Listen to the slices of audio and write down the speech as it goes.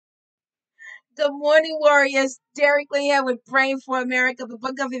Good morning, warriors. Derek Lee here with Praying for America. The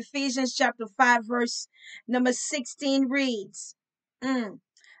book of Ephesians, chapter 5, verse number 16 reads,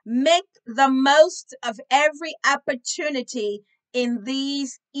 Make the most of every opportunity in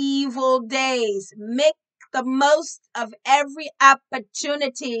these evil days. Make the most of every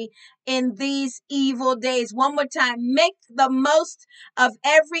opportunity in these evil days. One more time. Make the most of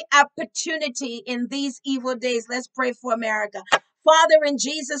every opportunity in these evil days. Let's pray for America. Father, in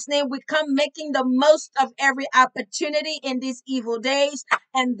Jesus' name, we come making the most of every opportunity in these evil days.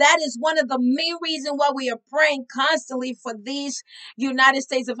 And that is one of the main reasons why we are praying constantly for these United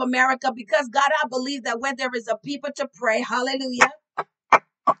States of America. Because, God, I believe that when there is a people to pray, hallelujah,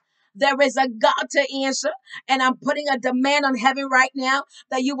 there is a God to answer, and I'm putting a demand on heaven right now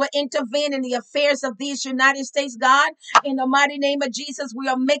that you will intervene in the affairs of these United States, God. In the mighty name of Jesus, we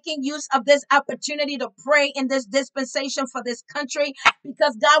are making use of this opportunity to pray in this dispensation for this country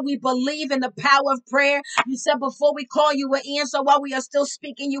because, God, we believe in the power of prayer. You said before we call, you will answer. While we are still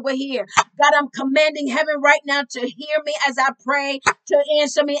speaking, you will hear. God, I'm commanding heaven right now to hear me as I pray, to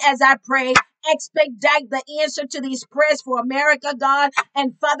answer me as I pray. Expedite the answer to these prayers for America, God.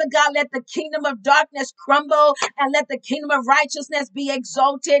 And Father God, let the kingdom of darkness crumble and let the kingdom of righteousness be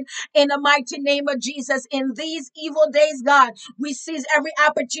exalted in the mighty name of Jesus. In these evil days, God, we seize every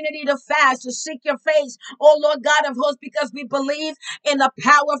opportunity to fast, to seek your face, oh Lord God of hosts, because we believe in the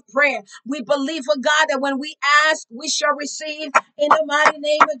power of prayer. We believe, for God, that when we ask, we shall receive in the mighty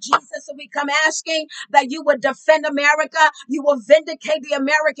name of Jesus. So we come asking that you would defend America, you will vindicate the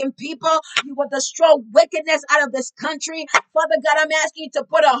American people, you will destroy wickedness out of this country. Father God, I'm asking you to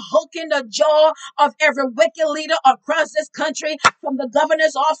put a hook in the jaw of every wicked leader across this country, from the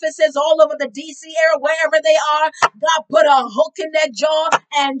governor's offices all over the DC area, wherever they are. God, put a hook in their jaw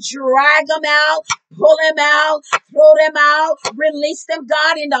and drag them out, pull them out, throw them out, release them,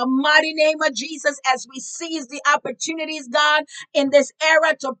 God, in the mighty name of Jesus, as we seize the opportunities, God, in this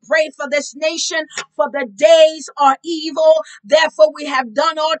era to pray for this nation, for the days are evil. Therefore, we have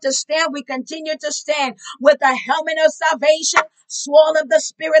done all to stand. We continue to stand with the helmet of salvation, sword of the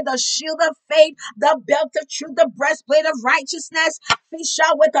Spirit, the shield of faith, the belt of truth, the breastplate of righteousness, feet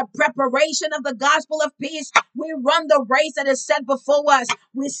shod with the preparation of the gospel of peace. We run the race that is set before us.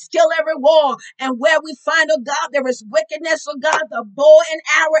 We skill every war. And where we find, oh God, there is wickedness, oh God, the bow and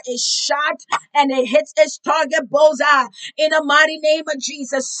arrow is shot and it hits its target bullseye. In the mighty name of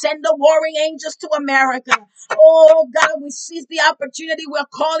Jesus, send the warring angels to America. Oh God, we seize the opportunity. We're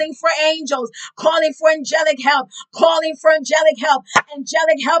calling for angels, calling for angelic help, calling for angelic help.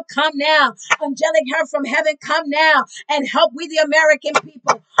 Angelic help, come now. Angelic help from heaven, come now and help we the American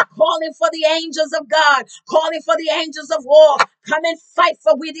people. Calling for the angels of God, calling for the angels of war. Come and fight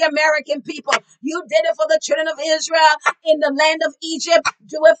for we the American people. You did it for the children of Israel in the land of Egypt.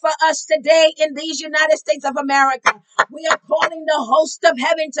 Do it for us today in these United States of America. We are calling the host of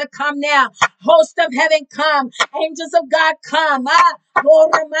heaven to come now. Host of heaven, come. Angels of God, come.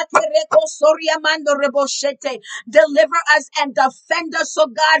 Deliver us and defend us, oh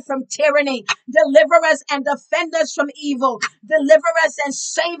God, from tyranny. Deliver us and defend us from evil. Deliver us and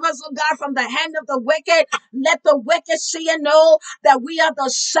save us, oh God, from the hand of the wicked. Let the wicked see and know that we are the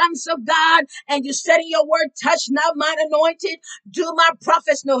sons of God. And you said in your word, touch not mine anointed, do my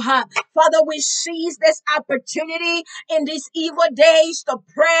prophets no harm. Father, we seize this opportunity in these evil days to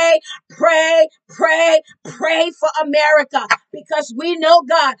pray, pray, pray, pray for America. Because we know,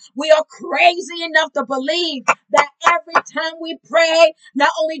 God, we are crazy enough to believe that every time we pray, not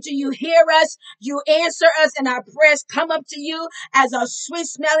only do you hear us, you answer us, and our prayers come up to you as a sweet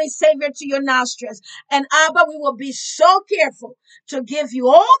smelling Savior to your nostrils. And Abba, we will be so careful to give you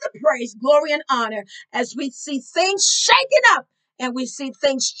all the praise, glory, and honor as we see things shaking up and we see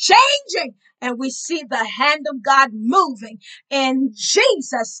things changing and we see the hand of God moving. In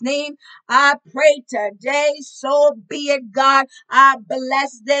Jesus' name, I pray today, so be it, God. I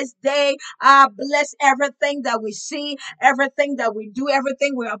bless this day. I bless everything that we see, everything that we do,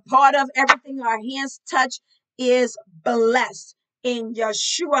 everything we're a part of, everything our hands touch is blessed. In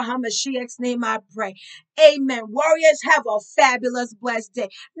Yeshua HaMashiach's name I pray. Amen. Warriors, have a fabulous, blessed day.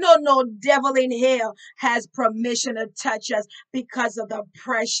 No devil in hell has permission to touch us because of the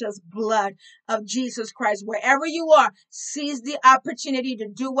precious blood of Jesus Christ. Wherever you are, seize the opportunity to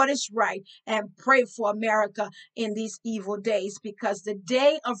do what is right and pray for America in these evil days, because the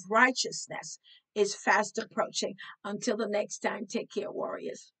day of righteousness is fast approaching. Until the next time, take care,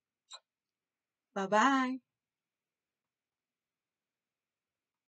 warriors. Bye-bye.